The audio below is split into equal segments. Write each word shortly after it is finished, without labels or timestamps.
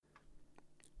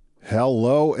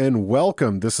Hello and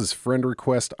welcome. This is Friend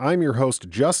Request. I'm your host,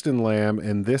 Justin Lamb,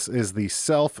 and this is the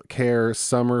Self-Care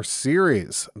Summer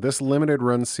Series. This limited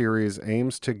run series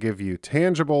aims to give you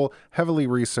tangible, heavily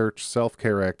researched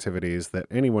self-care activities that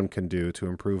anyone can do to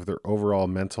improve their overall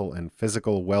mental and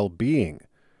physical well-being.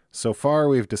 So far,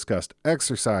 we've discussed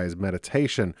exercise,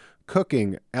 meditation,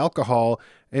 cooking, alcohol,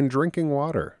 and drinking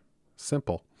water.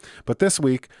 Simple. But this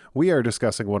week, we are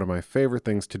discussing one of my favorite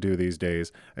things to do these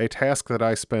days, a task that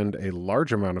I spend a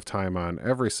large amount of time on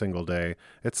every single day.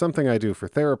 It's something I do for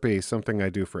therapy, something I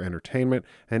do for entertainment,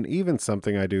 and even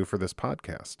something I do for this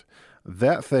podcast.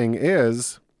 That thing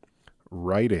is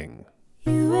writing.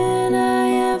 You and I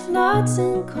have lots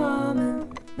in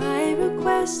common. My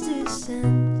request is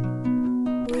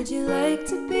sent. Would you like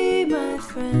to be my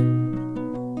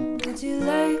friend? Would you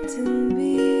like to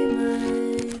be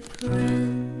my friend?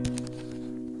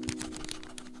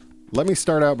 Let me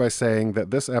start out by saying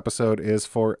that this episode is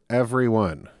for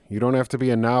everyone. You don't have to be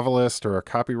a novelist or a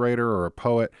copywriter or a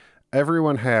poet.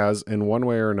 Everyone has, in one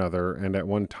way or another, and at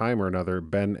one time or another,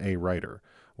 been a writer.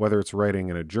 Whether it's writing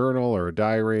in a journal or a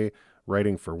diary,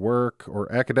 writing for work, or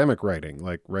academic writing,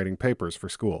 like writing papers for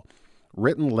school.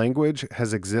 Written language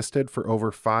has existed for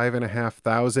over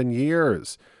 5,500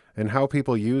 years, and how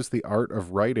people use the art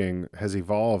of writing has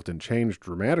evolved and changed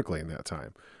dramatically in that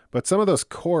time. But some of those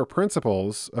core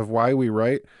principles of why we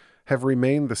write have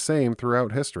remained the same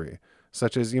throughout history,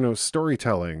 such as,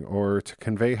 storytelling or to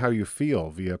convey how you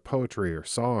feel via poetry or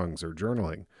songs or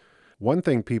journaling. One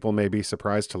thing people may be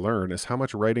surprised to learn is how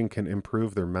much writing can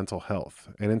improve their mental health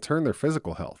and in turn their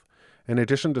physical health. In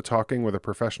addition to talking with a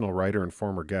professional writer and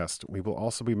former guest, we will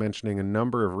also be mentioning a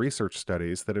number of research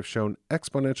studies that have shown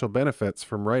exponential benefits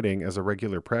from writing as a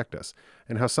regular practice,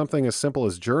 and how something as simple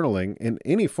as journaling in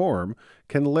any form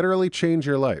can literally change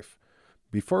your life.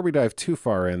 Before we dive too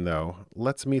far in, though,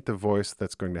 let's meet the voice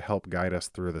that's going to help guide us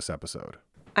through this episode.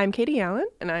 I'm Katie Allen,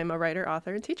 and I'm a writer,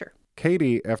 author, and teacher.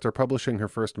 Katie, after publishing her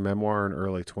first memoir in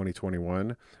early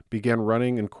 2021, began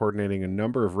running and coordinating a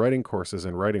number of writing courses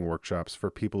and writing workshops for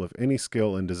people of any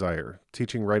skill and desire,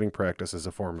 teaching writing practice as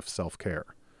a form of self-care.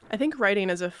 I think writing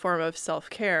is a form of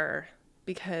self-care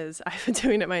because I've been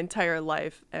doing it my entire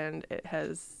life, and it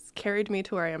has carried me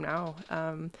to where I am now.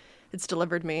 It's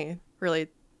delivered me really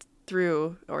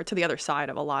through or to the other side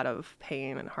of a lot of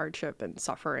pain and hardship and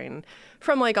suffering,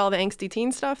 from like all the angsty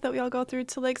teen stuff that we all go through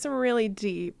to like some really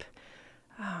deep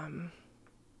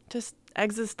just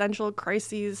existential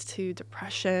crises, to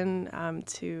depression,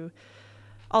 to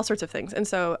all sorts of things. And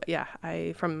so,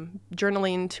 from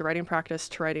journaling to writing practice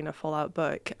to writing a full out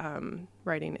book,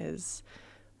 writing is,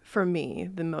 for me,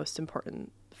 the most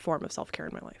important form of self-care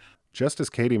in my life. Just as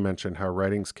Katie mentioned how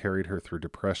writing's carried her through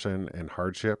depression and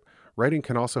hardship, writing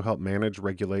can also help manage,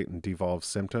 regulate, and devolve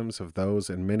symptoms of those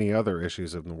and many other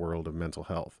issues in the world of mental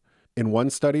health. In one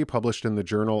study published in the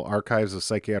journal Archives of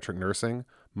Psychiatric Nursing,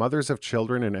 mothers of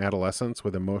children and adolescents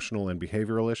with emotional and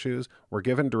behavioral issues were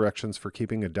given directions for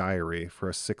keeping a diary for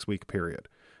a 6-week period,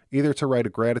 either to write a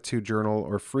gratitude journal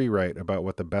or free write about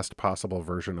what the best possible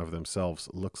version of themselves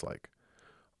looks like.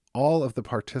 All of the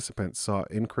participants saw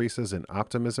increases in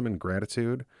optimism and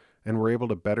gratitude and were able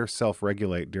to better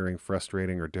self-regulate during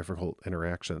frustrating or difficult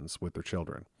interactions with their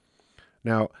children.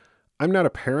 Now, I'm not a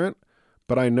parent,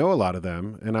 but I know a lot of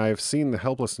them, and I have seen the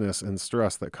helplessness and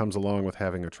stress that comes along with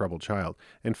having a troubled child.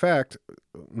 In fact,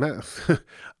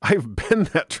 I've been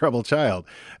that troubled child,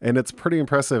 and it's pretty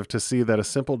impressive to see that a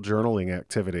simple journaling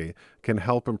activity can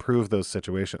help improve those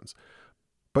situations.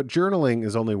 But journaling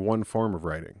is only one form of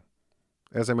writing.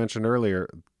 As I mentioned earlier,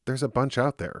 there's a bunch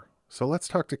out there. So let's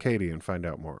talk to Katie and find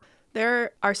out more.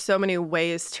 There are so many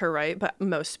ways to write, but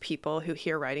most people who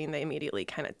hear writing, they immediately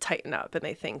kind of tighten up and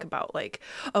they think about like,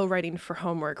 writing for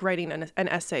homework, writing an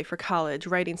essay for college,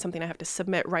 writing something I have to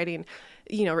submit, writing,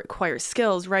 requires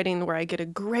skills, writing where I get a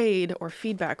grade or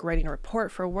feedback, writing a report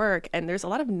for work. And there's a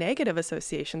lot of negative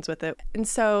associations with it. And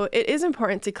so it is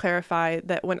important to clarify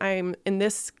that when I'm in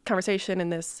this conversation, in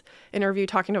this interview,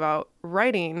 talking about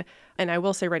writing, and I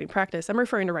will say writing practice, I'm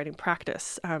referring to writing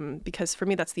practice because for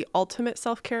me, that's the ultimate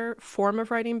self-care form of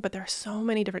writing, but there are so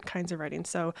many different kinds of writing.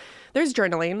 So there's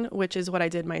journaling, which is what I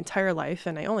did my entire life.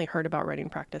 And I only heard about writing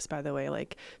practice, by the way,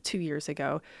 like 2 years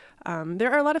ago.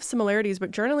 There are a lot of similarities, but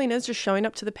journaling is just showing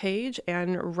up to the page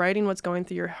and writing what's going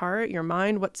through your heart, your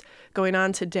mind, what's going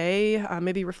on today,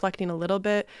 maybe reflecting a little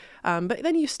bit. But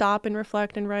then you stop and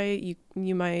reflect and write.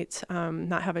 You might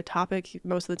not have a topic.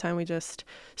 Most of the time we just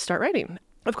start writing.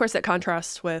 Of course, that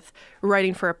contrasts with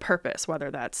writing for a purpose, whether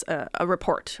that's a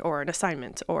report or an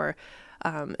assignment or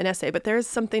an essay. But there's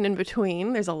something in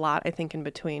between. There's a lot, I think, in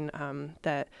between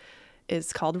that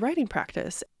is called writing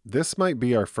practice. This might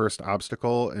be our first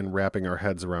obstacle in wrapping our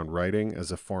heads around writing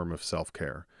as a form of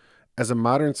self-care. As a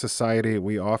modern society,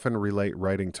 we often relate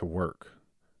writing to work.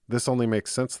 This only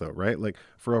makes sense though, right? Like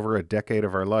for over a decade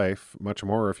of our life, much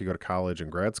more if you go to college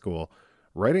and grad school,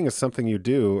 writing is something you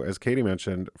do, as Katie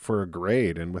mentioned, for a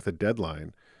grade and with a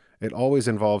deadline. It always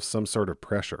involves some sort of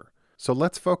pressure. So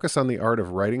let's focus on the art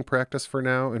of writing practice for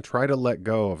now and try to let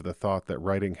go of the thought that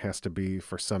writing has to be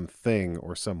for something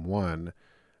or someone.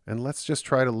 And let's just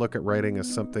try to look at writing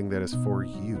as something that is for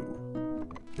you.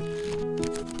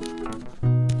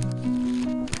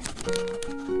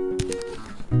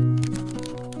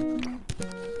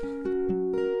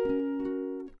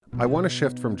 I want to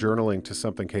shift from journaling to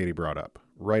something Katie brought up,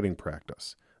 writing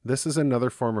practice. This is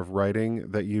another form of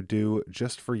writing that you do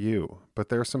just for you, but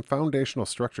there are some foundational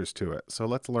structures to it, so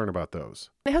let's learn about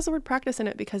those. It has the word practice in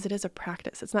it because it is a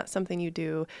practice. It's not something you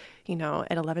do,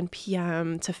 at 11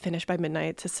 p.m. to finish by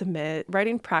midnight to submit.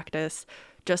 Writing practice,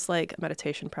 just like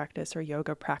meditation practice or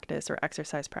yoga practice or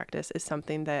exercise practice, is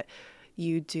something that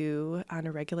you do on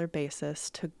a regular basis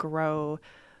to grow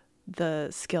the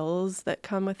skills that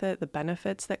come with it, the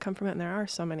benefits that come from it. And there are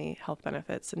so many health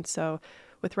benefits. And so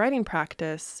with writing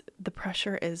practice, the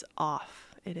pressure is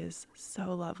off. It is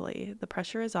so lovely. The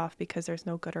pressure is off because there's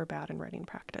no good or bad in writing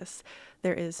practice.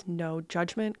 There is no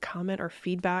judgment, comment, or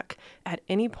feedback at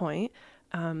any point.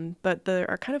 But there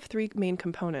are kind of three main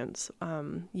components.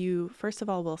 You, first of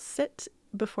all, will sit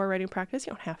before writing practice.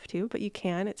 You don't have to, but you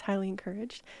can. It's highly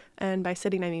encouraged. And by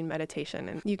sitting, I mean meditation.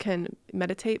 And you can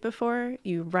meditate before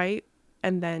you write,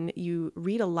 and then you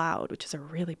read aloud, which is a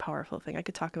really powerful thing. I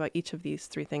could talk about each of these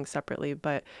three things separately,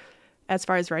 but as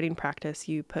far as writing practice,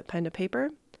 you put pen to paper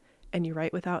and you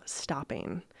write without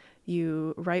stopping.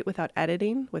 You write without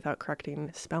editing, without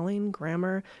correcting spelling,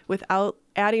 grammar, without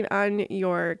adding on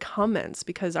your comments,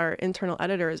 because our internal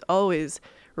editor is always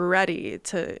ready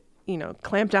to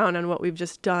clamp down on what we've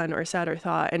just done or said or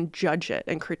thought and judge it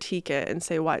and critique it and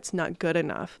say why it's not good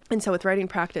enough. And so with writing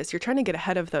practice, you're trying to get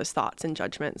ahead of those thoughts and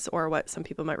judgments, or what some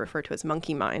people might refer to as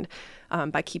monkey mind,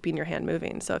 by keeping your hand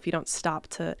moving. So if you don't stop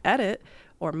to edit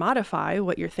or modify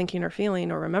what you're thinking or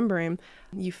feeling or remembering,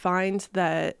 you find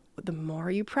that the more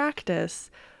you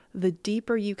practice, the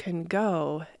deeper you can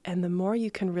go and the more you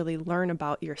can really learn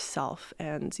about yourself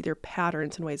and your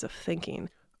patterns and ways of thinking.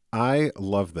 I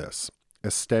love this. A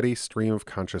steady stream of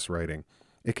conscious writing.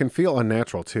 It can feel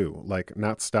unnatural too, like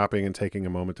not stopping and taking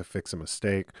a moment to fix a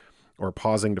mistake or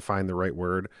pausing to find the right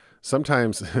word.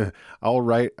 Sometimes I'll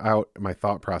write out my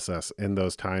thought process in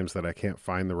those times that I can't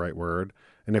find the right word.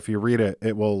 And if you read it,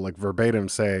 it will like verbatim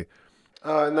say,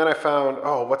 and then I found,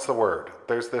 what's the word?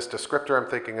 There's this descriptor I'm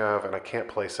thinking of and I can't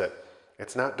place it.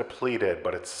 It's not depleted,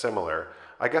 but it's similar.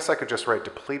 I guess I could just write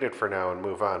depleted for now and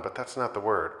move on, but that's not the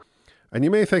word. And you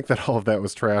may think that all of that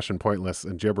was trash and pointless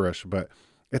and gibberish, but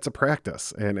it's a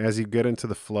practice. And as you get into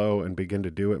the flow and begin to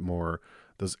do it more,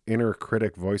 those inner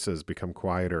critic voices become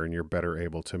quieter and you're better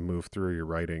able to move through your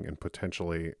writing and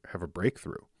potentially have a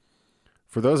breakthrough.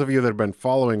 For those of you that have been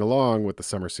following along with the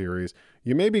summer series,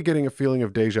 you may be getting a feeling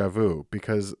of deja vu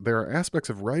because there are aspects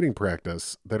of writing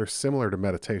practice that are similar to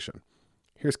meditation.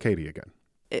 Here's Katie again.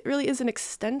 It really is an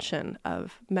extension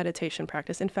of meditation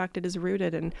practice. In fact, it is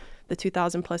rooted in the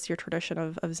 2,000 plus year tradition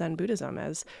of Zen Buddhism,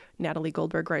 as Natalie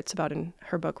Goldberg writes about in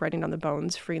her book, Writing on the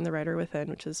Bones, Freeing the Writer Within,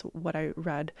 which is what I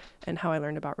read and how I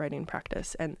learned about writing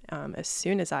practice. And as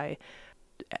soon as I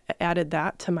added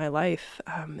that to my life,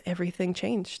 everything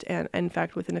changed. And in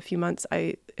fact, within a few months,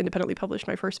 I independently published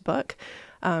my first book.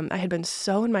 I had been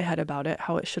so in my head about it,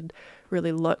 how it should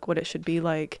really look, what it should be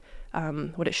like,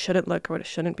 what it shouldn't look or what it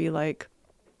shouldn't be like.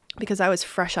 Because I was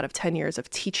fresh out of 10 years of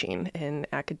teaching in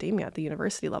academia at the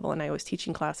university level, and I was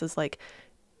teaching classes like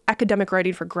academic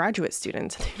writing for graduate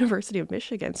students at the University of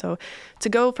Michigan. So to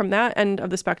go from that end of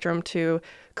the spectrum to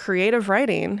creative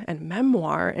writing and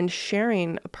memoir and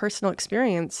sharing a personal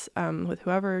experience with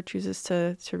whoever chooses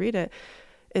to read it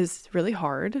is really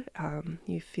hard.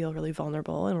 You feel really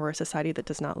vulnerable, and we're a society that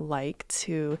does not like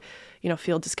to,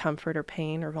 feel discomfort or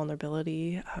pain or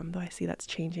vulnerability, though I see that's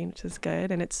changing, which is good.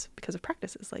 And it's because of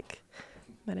practices like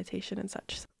meditation and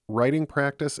such. Writing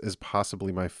practice is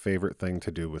possibly my favorite thing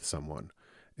to do with someone.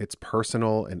 It's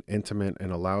personal and intimate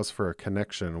and allows for a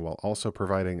connection while also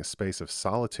providing a space of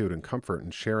solitude and comfort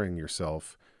in sharing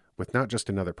yourself with not just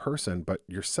another person, but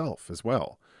yourself as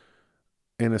well.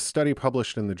 In a study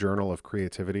published in the Journal of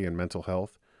Creativity and Mental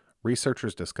Health,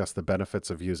 researchers discuss the benefits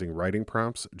of using writing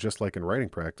prompts, just like in writing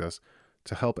practice,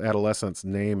 to help adolescents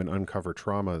name and uncover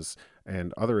traumas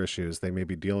and other issues they may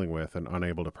be dealing with and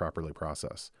unable to properly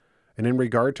process. And in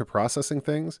regard to processing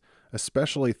things,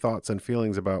 especially thoughts and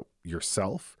feelings about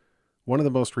yourself, One of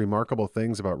the most remarkable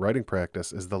things about writing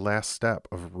practice is the last step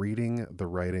of reading the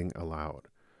writing aloud.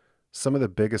 Some of the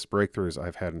biggest breakthroughs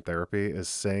I've had in therapy is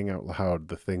saying out loud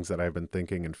the things that I've been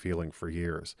thinking and feeling for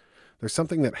years. There's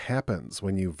something that happens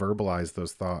when you verbalize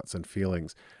those thoughts and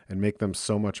feelings and make them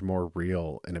so much more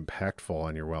real and impactful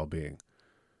on your well-being.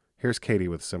 Here's Katie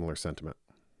with similar sentiment.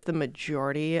 The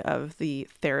majority of the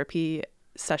therapy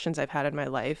sessions I've had in my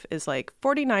life is like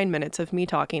 49 minutes of me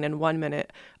talking and 1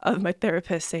 minute of my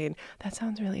therapist saying, that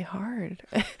sounds really hard.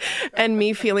 And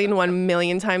me feeling 1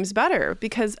 million times better,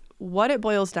 because what it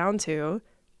boils down to,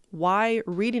 why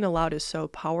reading aloud is so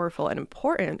powerful and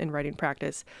important in writing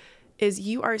practice, is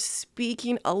you are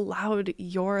speaking aloud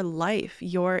your life,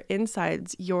 your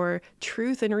insides, your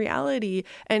truth and reality,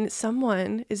 and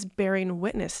someone is bearing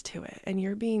witness to it and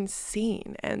you're being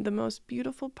seen. And the most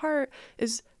beautiful part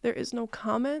is there is no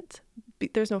comment,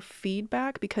 there's no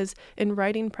feedback, because in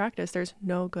writing practice, there's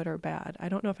no good or bad. I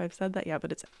don't know if I've said that yet,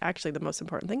 but it's actually the most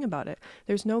important thing about it.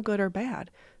 There's no good or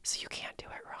bad, so you can't do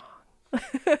it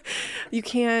wrong. You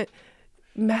can't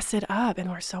mess it up, and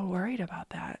we're so worried about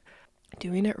that.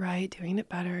 Doing it right, doing it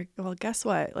better. Well, guess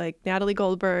what? Like Natalie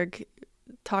Goldberg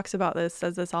talks about this,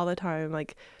 says this all the time.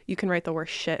 Like you can write the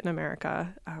worst shit in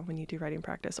America when you do writing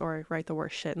practice, or write the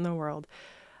worst shit in the world.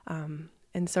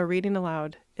 And so reading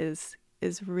aloud is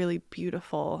really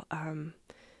beautiful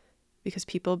because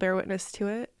people bear witness to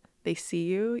it. They see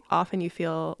you. Often you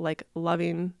feel like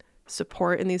loving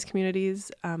support in these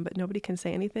communities, but nobody can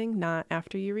say anything, not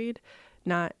after you read,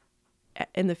 not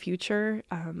in the future.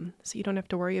 So you don't have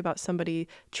to worry about somebody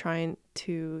trying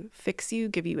to fix you,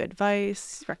 give you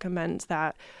advice, recommends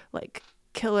that like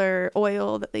killer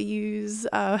oil that they use,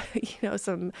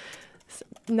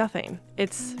 nothing.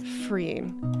 It's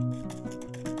freeing.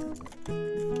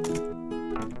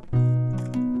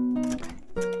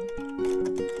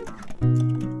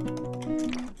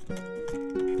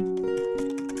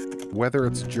 Whether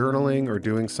it's journaling or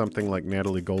doing something like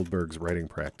Natalie Goldberg's writing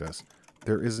practice,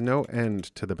 there is no end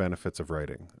to the benefits of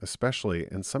writing, especially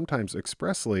and sometimes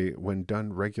expressly when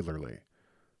done regularly.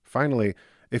 Finally,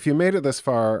 if you made it this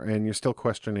far and you're still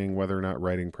questioning whether or not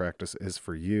writing practice is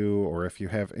for you, or if you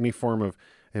have any form of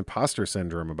imposter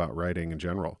syndrome about writing in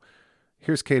general,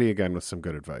 here's Katie again with some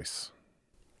good advice.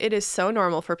 It is so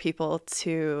normal for people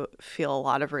to feel a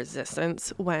lot of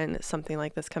resistance when something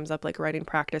like this comes up, like writing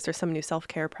practice or some new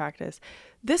self-care practice.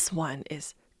 This one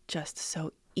is just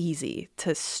so easy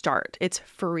to start. It's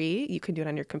free. You can do it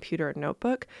on your computer or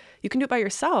notebook. You can do it by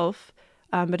yourself,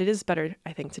 but it is better,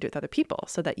 I think, to do it with other people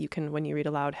so that you can, when you read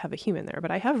aloud, have a human there. But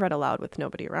I have read aloud with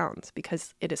nobody around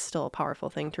because it is still a powerful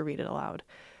thing to read it aloud.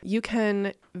 You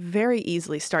can very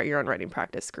easily start your own writing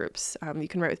practice groups. You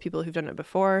can write with people who've done it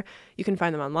before. You can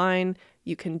find them online.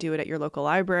 You can do it at your local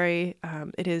library.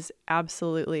 It is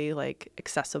absolutely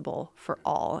accessible for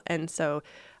all. And so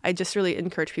I just really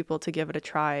encourage people to give it a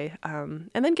try, and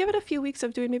then give it a few weeks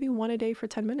of doing maybe one a day for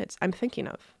 10 minutes. I'm thinking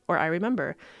of, or I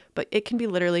remember, but it can be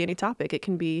literally any topic. It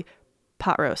can be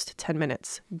pot roast, 10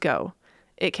 minutes, go.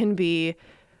 It can be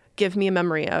give me a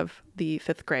memory of the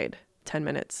 5th grade, 10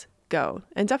 minutes, go.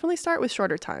 And definitely start with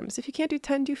shorter times. If you can't do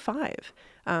 10, do 5.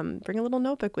 Bring a little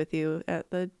notebook with you at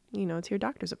to your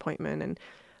doctor's appointment,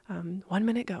 and 1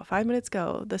 minute go, 5 minutes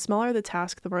go. The smaller the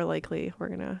task, the more likely we're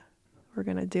gonna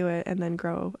do it, and then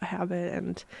grow a habit,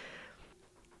 and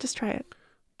just try it.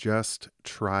 Just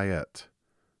try it.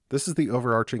 This is the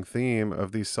overarching theme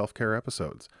of these self-care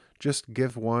episodes. Just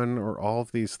give one or all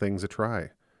of these things a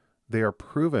try. They are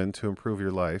proven to improve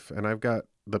your life, and I've got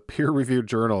the peer-reviewed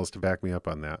journals to back me up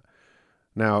on that.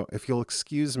 Now, if you'll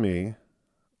excuse me,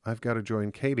 I've got to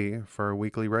join Katie for our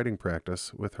weekly writing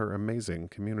practice with her amazing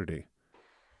community.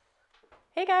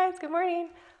 Hey guys, good morning.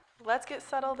 Let's get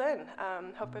settled in.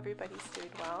 Hope everybody's doing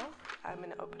well. I'm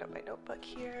going to open up my notebook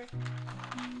here.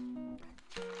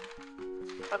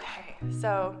 Okay,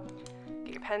 so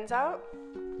get your pens out.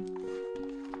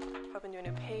 Open to a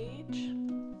new page.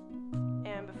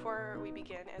 And before we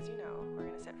begin, as you know, we're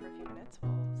going to sit for a few minutes.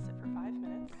 We'll sit for 5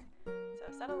 minutes.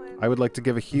 So settle in. I would like to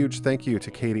give a huge thank you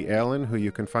to Katie Allen, who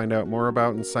you can find out more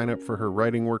about and sign up for her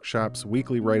writing workshops,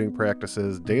 weekly writing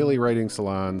practices, daily writing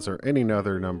salons, or any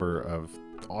other number of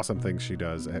awesome things she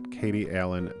does at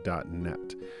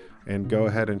katieallen.net. And go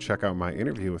ahead and check out my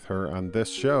interview with her on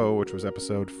this show, which was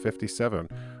episode 57,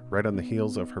 right on the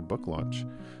heels of her book launch.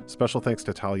 Special thanks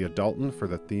to Talia Dalton for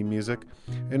the theme music,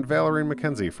 and Valerie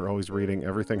McKenzie for always reading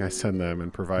everything I send them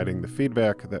and providing the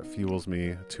feedback that fuels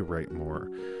me to write more.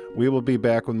 We will be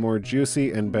back with more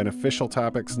juicy and beneficial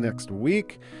topics next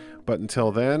week, but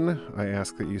until then, I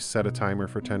ask that you set a timer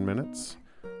for 10 minutes,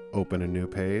 open a new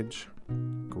page,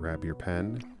 grab your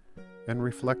pen, and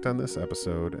reflect on this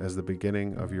episode as the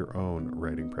beginning of your own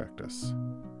writing practice.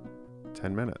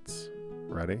 10 minutes.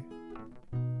 Ready?